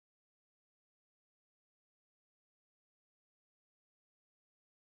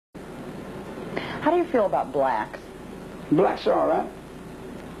How do you feel about blacks? Blacks are all right.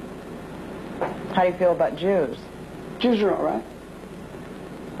 How do you feel about Jews? Jews are all right.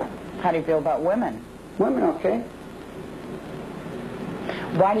 How do you feel about women? Women okay.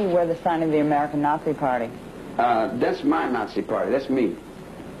 Why do you wear the sign of the American Nazi Party? That's my Nazi Party. That's me.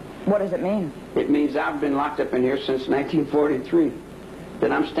 What does it mean? It means I've been locked up in here since 1943.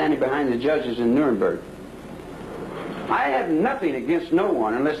 That I'm standing behind the judges in Nuremberg. I have nothing against no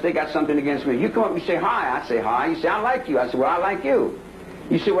one unless they got something against me. You come up and say hi, I say hi. You say I like you, I say well I like you.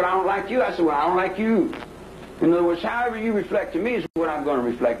 You say well I don't like you, I say well I don't like you. In other words, however you reflect to me is what I'm going to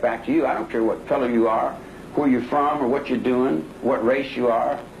reflect back to you. I don't care what color you are, where you're from, or what you're doing, what race you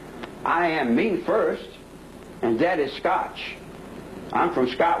are. I am me first, and that is Scotch. I'm from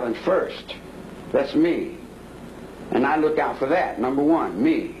Scotland first. That's me. And I look out for that, number one,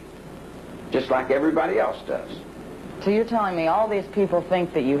 me. Just like everybody else does. So you're telling me all these people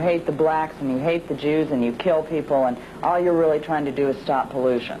think that you hate the blacks and you hate the Jews and you kill people and all you're really trying to do is stop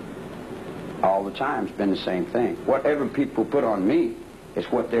pollution? All the time it's been the same thing. Whatever people put on me is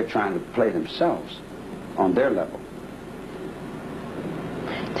what they're trying to play themselves on their level.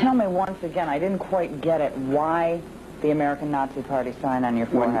 Tell me once again, I didn't quite get it, why the American Nazi Party sign on your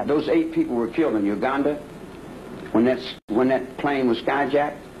forehead? When those 8 people were killed in Uganda, when that plane was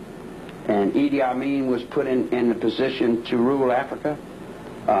skyjacked, and Idi Amin was put in the position to rule Africa,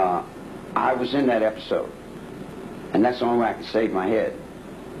 I was in that episode. And that's the only way I could save my head.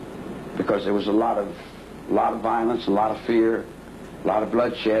 Because there was a lot of violence, a lot of fear, a lot of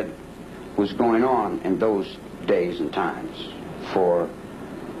bloodshed was going on in those days and times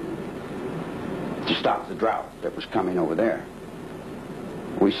to stop the drought that was coming over there.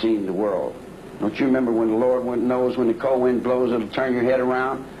 We seen the world. Don't you remember when the Lord knows when the cold wind blows it'll turn your head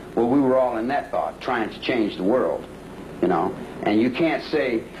around? Well, we were all in that thought, trying to change the world, you know. And you can't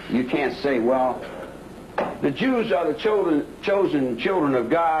say, well, the Jews are the chosen children of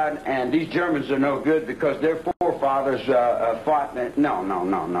God, and these Germans are no good because their forefathers fought.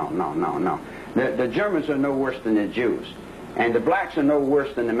 No. The Germans are no worse than the Jews. And the blacks are no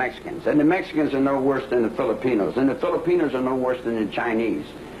worse than the Mexicans. And the Mexicans are no worse than the Filipinos. And the Filipinos are no worse than the Chinese.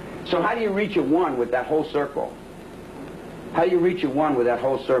 So how do you reach a one with that whole circle? How do you reach a one with that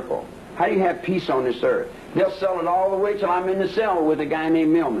whole circle? How do you have peace on this earth? They'll sell it all the way till I'm in the cell with a guy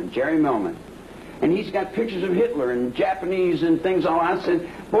named Millman, Jerry Millman. And he's got pictures of Hitler and Japanese and things all. I said,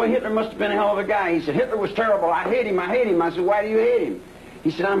 boy, Hitler must have been a hell of a guy. He said, Hitler was terrible. I hate him. I said, why do you hate him?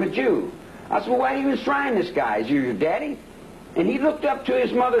 He said, I'm a Jew. I said, well, why do you enshrine this guy? Is he your daddy? And he looked up to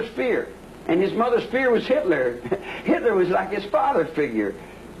his mother's fear. And his mother's fear was Hitler. Hitler was like his father figure.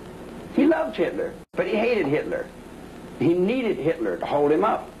 He loved Hitler, but he hated Hitler. He needed Hitler to hold him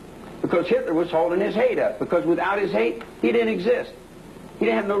up. Because Hitler was holding his hate up. Because without his hate, he didn't exist. He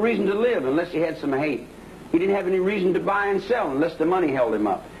didn't have no reason to live unless he had some hate. He didn't have any reason to buy and sell unless the money held him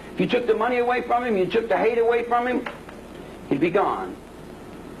up. If you took the money away from him, you took the hate away from him, he'd be gone.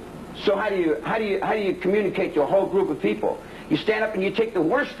 So how do you communicate to a whole group of people? You stand up and you take the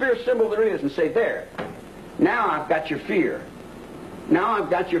worst fear symbol there is and say, there, now I've got your fear. Now I've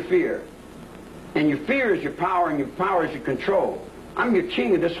got your fear. And your fear is your power, and your power is your control. I'm your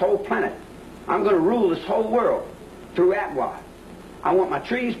king of this whole planet. I'm going to rule this whole world through Atwa. I want my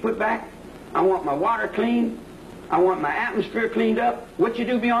trees put back. I want my water clean. I want my atmosphere cleaned up. What you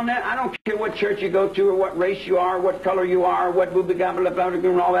do beyond that, I don't care what church you go to or what race you are, what color you are, what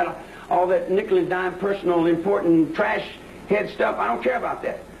all that nickel and dime personal important trash head stuff. I don't care about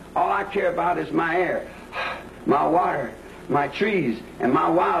that. All I care about is my air, my water, my trees, and my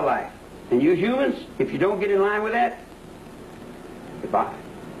wildlife. And you humans, if you don't get in line with that, goodbye.